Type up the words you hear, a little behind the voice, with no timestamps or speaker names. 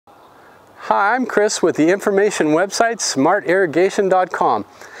Hi, I'm Chris with the information website smartirrigation.com,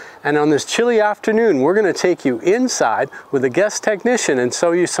 and on this chilly afternoon we're going to take you inside with a guest technician and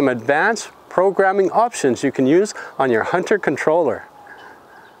show you some advanced programming options you can use on your Hunter controller.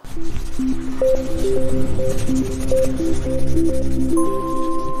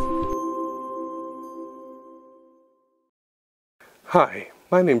 Hi,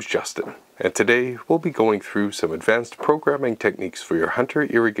 my name's Justin, and today we'll be going through some advanced programming techniques for your Hunter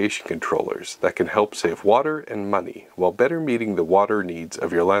irrigation controllers that can help save water and money while better meeting the water needs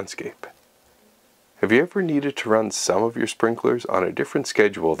of your landscape. Have you ever needed to run some of your sprinklers on a different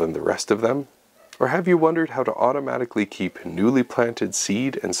schedule than the rest of them? Or have you wondered how to automatically keep newly planted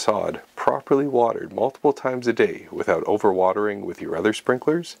seed and sod properly watered multiple times a day without overwatering with your other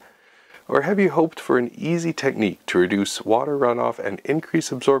sprinklers? Or have you hoped for an easy technique to reduce water runoff and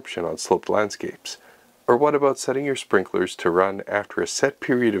increase absorption on sloped landscapes? Or what about setting your sprinklers to run after a set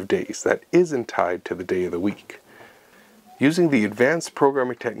period of days that isn't tied to the day of the week? Using the advanced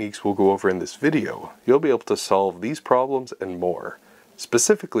programming techniques we'll go over in this video, you'll be able to solve these problems and more.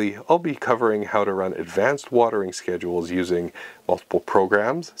 Specifically, I'll be covering how to run advanced watering schedules using multiple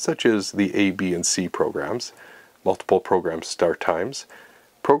programs, such as the A, B, and C programs, multiple program start times,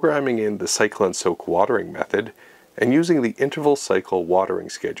 programming in the cycle and soak watering method, and using the interval cycle watering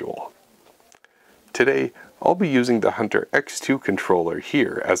schedule. Today, I'll be using the Hunter X2 controller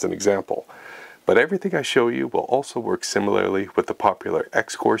here as an example, but everything I show you will also work similarly with the popular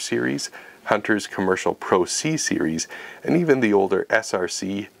X-Core series, Hunter's Commercial Pro C series, and even the older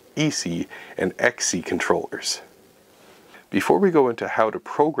SRC, EC, and XC controllers. Before we go into how to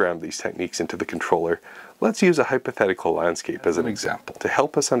program these techniques into the controller, let's use a hypothetical landscape as an example to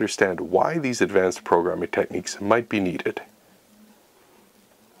help us understand why these advanced programming techniques might be needed.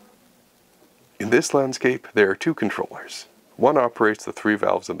 In this landscape, there are two controllers. One operates the 3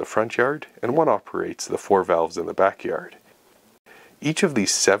 valves in the front yard, and one operates the 4 valves in the backyard. Each of these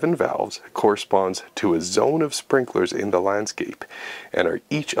 7 valves corresponds to a zone of sprinklers in the landscape and are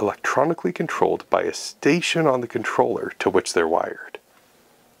each electronically controlled by a station on the controller to which they're wired.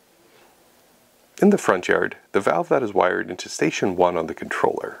 In the front yard, the valve that is wired into station 1 on the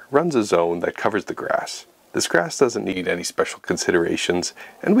controller runs a zone that covers the grass. This grass doesn't need any special considerations,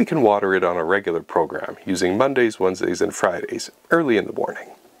 and we can water it on a regular program using Mondays, Wednesdays, and Fridays early in the morning.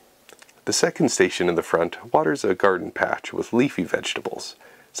 The second station in the front waters a garden patch with leafy vegetables.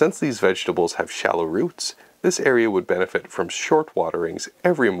 Since these vegetables have shallow roots, this area would benefit from short waterings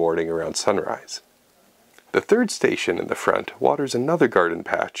every morning around sunrise. The third station in the front waters another garden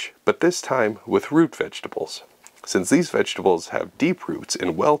patch, but this time with root vegetables. Since these vegetables have deep roots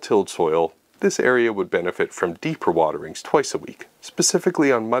in well-tilled soil, this area would benefit from deeper waterings twice a week,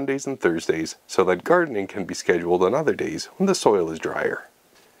 specifically on Mondays and Thursdays, so that gardening can be scheduled on other days when the soil is drier.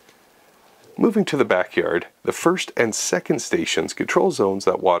 Moving to the backyard, the first and second stations control zones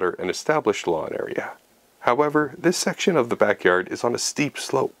that water an established lawn area. However, this section of the backyard is on a steep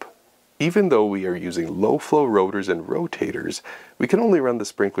slope. Even though we are using low-flow rotors and rotators, we can only run the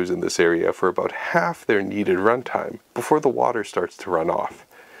sprinklers in this area for about half their needed runtime before the water starts to run off.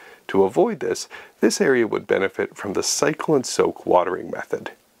 To avoid this area would benefit from the cycle and soak watering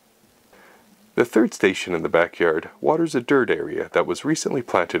method. The third station in the backyard waters a dirt area that was recently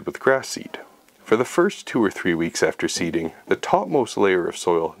planted with grass seed. For the first 2 or 3 weeks after seeding, the topmost layer of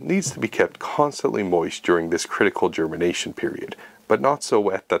soil needs to be kept constantly moist during this critical germination period, but not so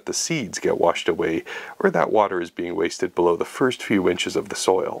wet that the seeds get washed away or that water is being wasted below the first few inches of the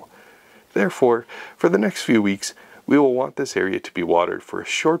soil. Therefore, for the next few weeks, we will want this area to be watered for a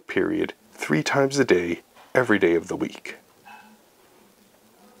short period, 3 times a day, every day of the week.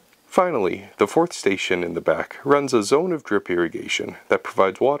 Finally, the fourth station in the back runs a zone of drip irrigation that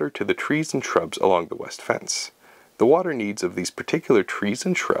provides water to the trees and shrubs along the west fence. The water needs of these particular trees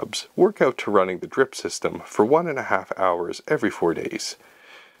and shrubs work out to running the drip system for 1.5 hours every 4 days.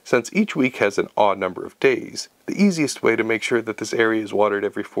 Since each week has an odd number of days, the easiest way to make sure that this area is watered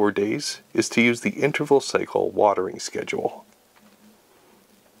every 4 days is to use the interval cycle watering schedule.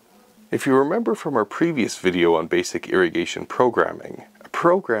 If you remember from our previous video on basic irrigation programming, a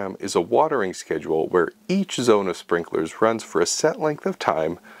program is a watering schedule where each zone of sprinklers runs for a set length of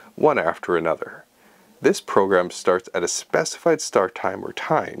time, one after another. This program starts at a specified start time or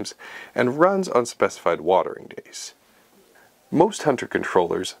times and runs on specified watering days. Most Hunter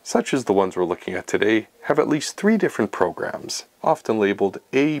controllers, such as the ones we're looking at today, have at least 3 different programs, often labeled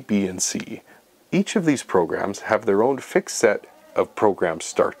A, B, and C. Each of these programs have their own fixed set of program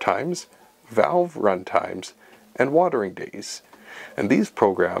start times, valve run times, and watering days. And these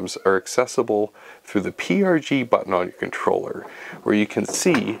programs are accessible through the PRG button on your controller, where you can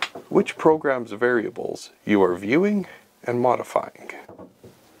see which program's variables you are viewing and modifying.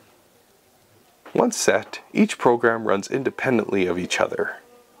 Once set, each program runs independently of each other.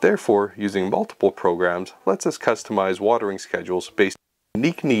 Therefore, using multiple programs lets us customize watering schedules based on the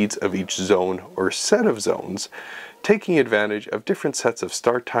unique needs of each zone or set of zones, taking advantage of different sets of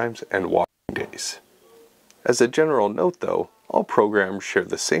start times and watering days. As a general note though, all programs share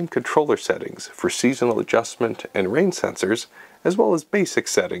the same controller settings for seasonal adjustment and rain sensors, as well as basic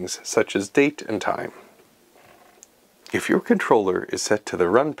settings such as date and time. If your controller is set to the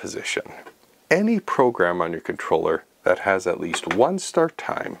run position, any program on your controller that has at least one start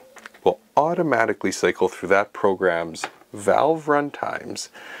time will automatically cycle through that program's valve run times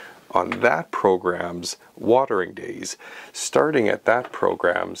on that program's watering days, starting at that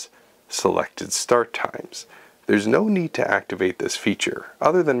program's selected start times. There's no need to activate this feature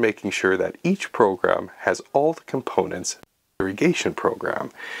other than making sure that each program has all the components of the irrigation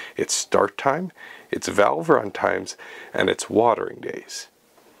program, its start time, its valve run times, and its watering days.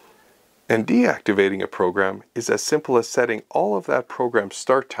 And deactivating a program is as simple as setting all of that program's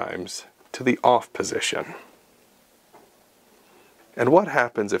start times to the off position. And what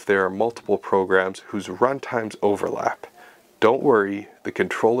happens if there are multiple programs whose run times overlap? Don't worry, the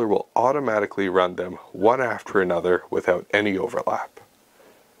controller will automatically run them one after another without any overlap.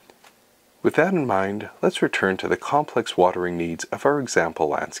 With that in mind, let's return to the complex watering needs of our example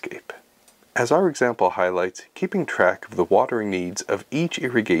landscape. As our example highlights, keeping track of the watering needs of each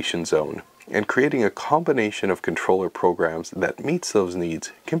irrigation zone and creating a combination of controller programs that meets those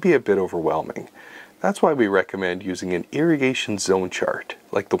needs can be a bit overwhelming. That's why we recommend using an irrigation zone chart,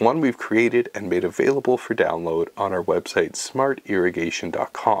 like the one we've created and made available for download on our website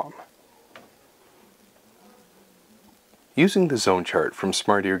smartirrigation.com. Using the zone chart from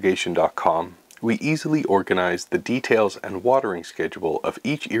smartirrigation.com, we easily organize the details and watering schedule of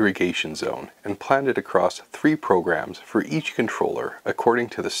each irrigation zone and plan it across 3 programs for each controller according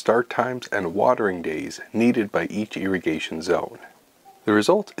to the start times and watering days needed by each irrigation zone. The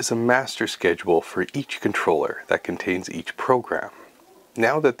result is a master schedule for each controller that contains each program.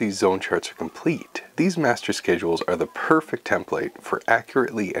 Now that these zone charts are complete, these master schedules are the perfect template for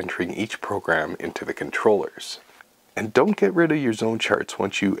accurately entering each program into the controllers. And don't get rid of your zone charts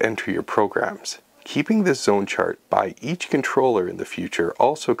once you enter your programs. Keeping this zone chart by each controller in the future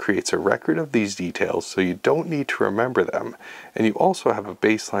also creates a record of these details so you don't need to remember them, and you also have a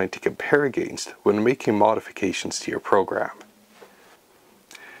baseline to compare against when making modifications to your program.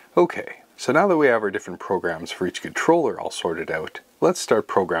 Okay, so now that we have our different programs for each controller all sorted out, let's start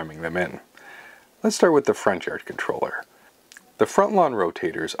programming them in. Let's start with the front yard controller. The front lawn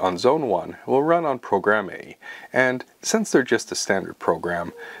rotators on Zone 1 will run on Program A, and since they're just a standard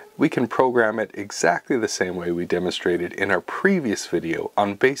program, we can program it exactly the same way we demonstrated in our previous video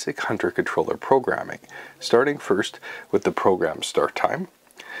on basic hunter controller programming, starting first with the program start time,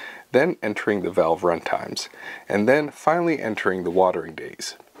 then entering the valve run times, and then finally entering the watering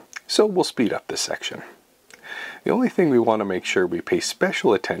days. So we'll speed up this section. The only thing we want to make sure we pay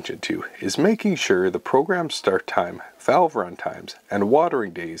special attention to is making sure the program start time, valve run times, and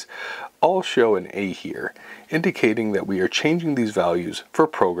watering days all show an A here, indicating that we are changing these values for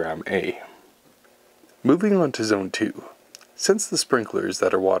program A. Moving on to Zone 2. Since the sprinklers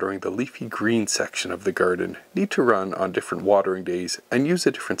that are watering the leafy green section of the garden need to run on different watering days and use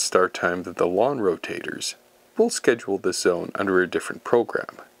a different start time than the lawn rotators, we'll schedule this zone under a different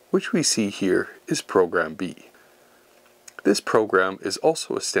program, which we see here is Program B. This program is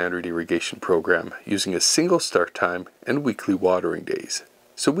also a standard irrigation program using a single start time and weekly watering days,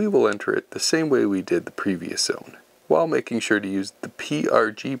 so we will enter it the same way we did the previous zone, while making sure to use the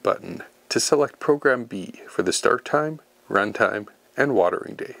PRG button to select Program B for the start time, run time, and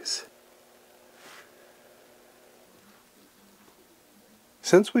watering days.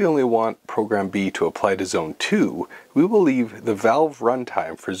 Since we only want Program B to apply to Zone 2, we will leave the valve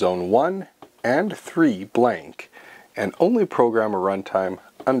runtime for Zone 1 and 3 blank, and only program a runtime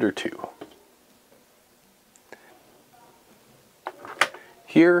under 2.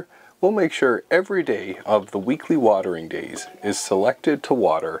 Here, we'll make sure every day of the weekly watering days is selected to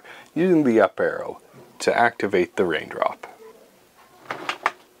water using the up arrow to activate the raindrop.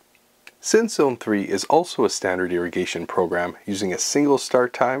 Since Zone 3 is also a standard irrigation program using a single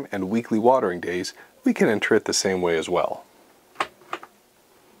start time and weekly watering days, we can enter it the same way as well.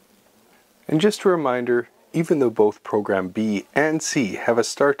 And just a reminder, even though both Program B and C have a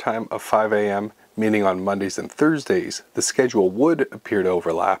start time of 5 a.m., meaning on Mondays and Thursdays the schedule would appear to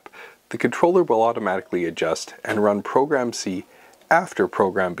overlap, the controller will automatically adjust and run Program C after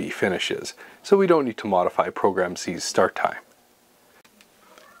Program B finishes, so we don't need to modify Program C's start time.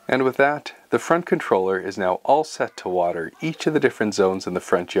 And with that, the front controller is now all set to water each of the different zones in the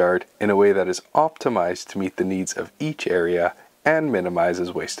front yard in a way that is optimized to meet the needs of each area and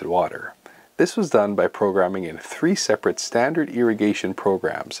minimizes wasted water. This was done by programming in 3 separate standard irrigation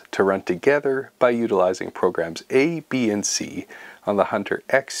programs to run together by utilizing programs A, B, and C on the Hunter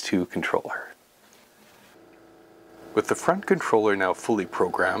X2 controller. With the front controller now fully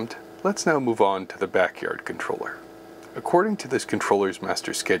programmed, let's now move on to the backyard controller. According to this controller's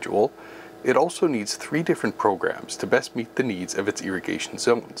master schedule, it also needs 3 different programs to best meet the needs of its irrigation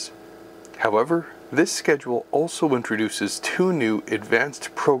zones. However, this schedule also introduces 2 new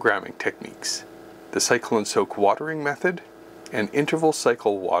advanced programming techniques: the cycle and soak watering method and interval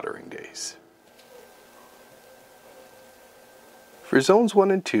cycle watering days. For zones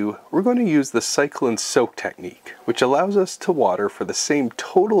 1 and 2, we're going to use the cycle and soak technique, which allows us to water for the same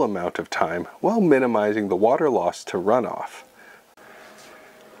total amount of time while minimizing the water loss to runoff.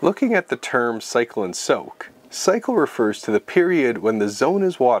 Looking at the term cycle and soak, cycle refers to the period when the zone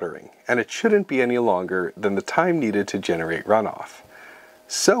is watering, and it shouldn't be any longer than the time needed to generate runoff.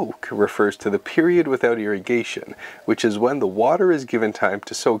 Soak refers to the period without irrigation, which is when the water is given time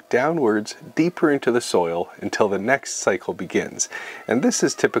to soak downwards deeper into the soil until the next cycle begins, and this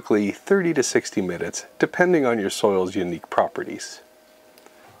is typically 30 to 60 minutes, depending on your soil's unique properties.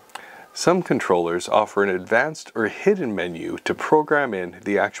 Some controllers offer an advanced or hidden menu to program in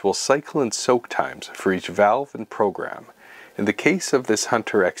the actual cycle and soak times for each valve and program. In the case of this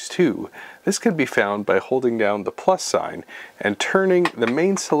Hunter X2, this can be found by holding down the plus sign and turning the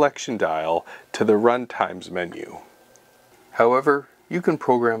main selection dial to the Run Times menu. However, you can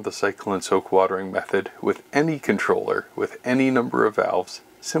program the cycle and soak watering method with any controller with any number of valves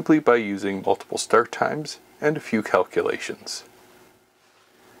simply by using multiple start times and a few calculations.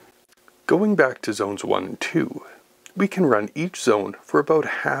 Going back to zones 1 and 2, we can run each zone for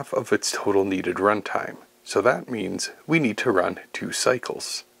about half of its total needed runtime. So that means we need to run 2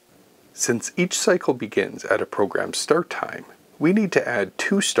 cycles. Since each cycle begins at a program start time, we need to add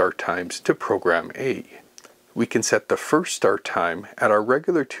 2 start times to program A. We can set the first start time at our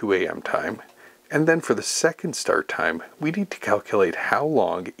regular 2 a.m. time, and then for the second start time, we need to calculate how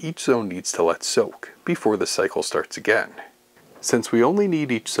long each zone needs to let soak before the cycle starts again. Since we only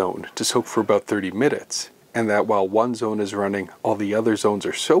need each zone to soak for about 30 minutes, and that while one zone is running, all the other zones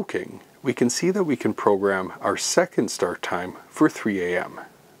are soaking, we can see that we can program our second start time for 3 a.m.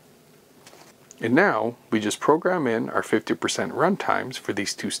 And now we just program in our 50% run times for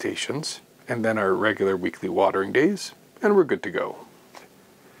these 2 stations, and then our regular weekly watering days, and we're good to go.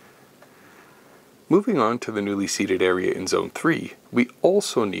 Moving on to the newly seeded area in Zone 3, we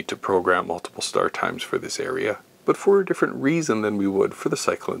also need to program multiple start times for this area, but for a different reason than we would for the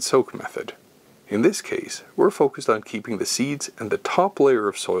cycle and soak method. In this case, we're focused on keeping the seeds and the top layer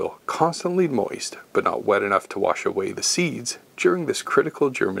of soil constantly moist, but not wet enough to wash away the seeds during this critical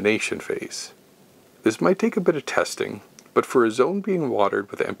germination phase. This might take a bit of testing, but for a zone being watered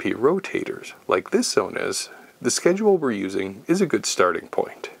with MP rotators, like this zone is, the schedule we're using is a good starting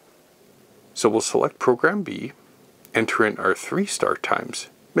point. So we'll select Program B, enter in our 3 start times,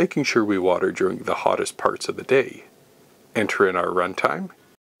 making sure we water during the hottest parts of the day, enter in our runtime,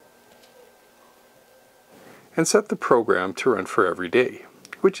 and set the program to run for every day,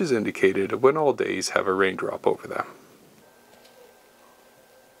 which is indicated when all days have a raindrop over them.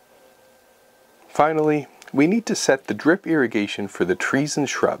 Finally, we need to set the drip irrigation for the trees and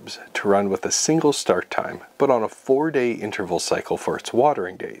shrubs to run with a single start time, but on a 4-day interval cycle for its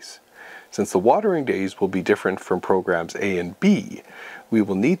watering days. Since the watering days will be different from programs A and B, we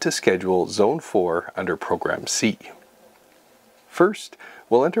will need to schedule Zone 4 under Program C. First,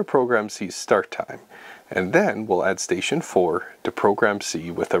 we'll enter Program C's start time, and then we'll add Station 4 to Program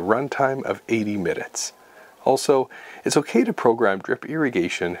C with a runtime of 80 minutes. Also, it's okay to program drip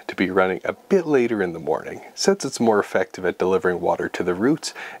irrigation to be running a bit later in the morning, since it's more effective at delivering water to the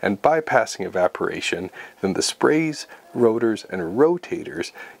roots and bypassing evaporation than the sprays, rotors, and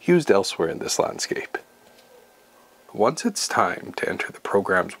rotators used elsewhere in this landscape. Once it's time to enter the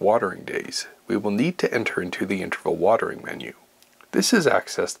program's watering days, we will need to enter into the interval watering menu. This is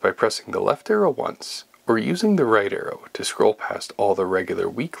accessed by pressing the left arrow once, or using the right arrow to scroll past all the regular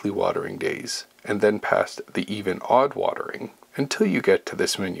weekly watering days, and then past the even odd watering, until you get to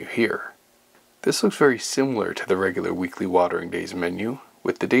this menu here. This looks very similar to the regular weekly watering days menu,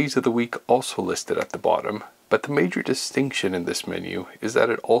 with the days of the week also listed at the bottom, but the major distinction in this menu is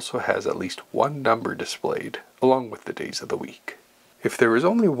that it also has at least one number displayed, along with the days of the week. If there is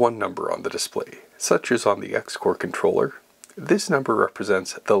only one number on the display, such as on the X-Core controller, this number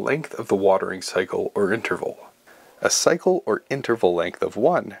represents the length of the watering cycle or interval. A cycle or interval length of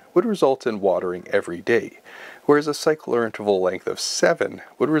 1 would result in watering every day, whereas a cycle or interval length of 7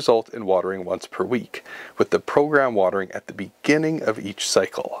 would result in watering once per week, with the program watering at the beginning of each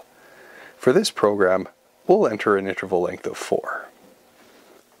cycle. For this program, we'll enter an interval length of 4.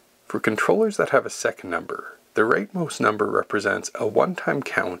 For controllers that have a second number, the rightmost number represents a one-time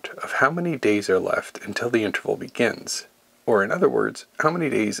count of how many days are left until the interval begins, or in other words, how many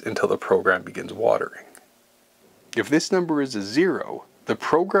days until the program begins watering. If this number is a 0, the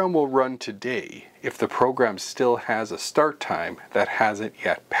program will run today if the program still has a start time that hasn't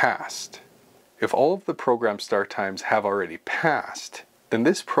yet passed. If all of the program start times have already passed, then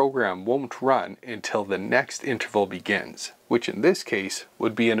this program won't run until the next interval begins, which in this case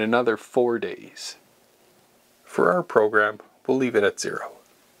would be in another 4 days. For our program, we'll leave it at 0.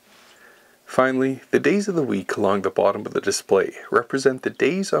 Finally, the days of the week along the bottom of the display represent the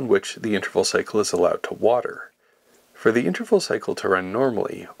days on which the interval cycle is allowed to water. For the interval cycle to run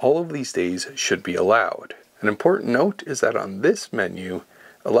normally, all of these days should be allowed. An important note is that on this menu,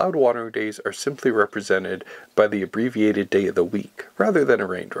 allowed watering days are simply represented by the abbreviated day of the week, rather than a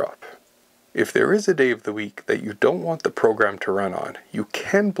raindrop. If there is a day of the week that you don't want the program to run on, you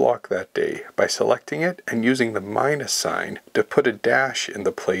can block that day by selecting it and using the minus sign to put a dash in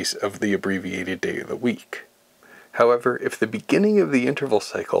the place of the abbreviated day of the week. However, if the beginning of the interval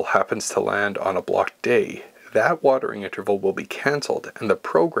cycle happens to land on a blocked day, that watering interval will be cancelled and the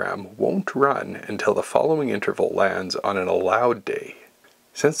program won't run until the following interval lands on an allowed day.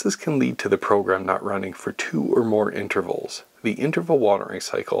 Since this can lead to the program not running for 2 or more intervals, the interval watering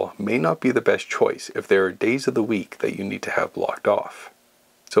cycle may not be the best choice if there are days of the week that you need to have blocked off.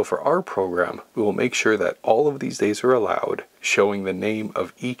 So for our program, we will make sure that all of these days are allowed, showing the name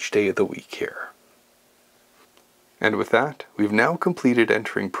of each day of the week here. And with that, we've now completed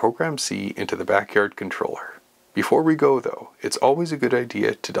entering Program C into the backyard controller. Before we go though, it's always a good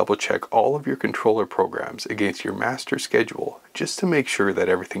idea to double check all of your controller programs against your master schedule just to make sure that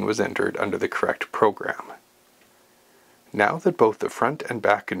everything was entered under the correct program. Now that both the front and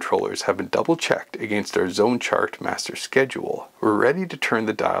back controllers have been double checked against our zone chart master schedule, we're ready to turn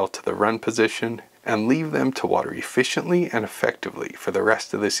the dial to the run position and leave them to water efficiently and effectively for the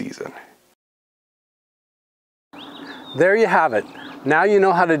rest of the season. There you have it. Now you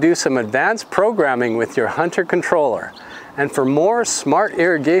know how to do some advanced programming with your Hunter controller. And for more smart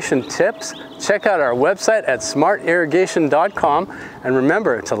irrigation tips, check out our website at smartirrigation.com and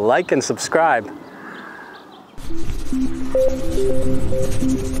remember to like and subscribe.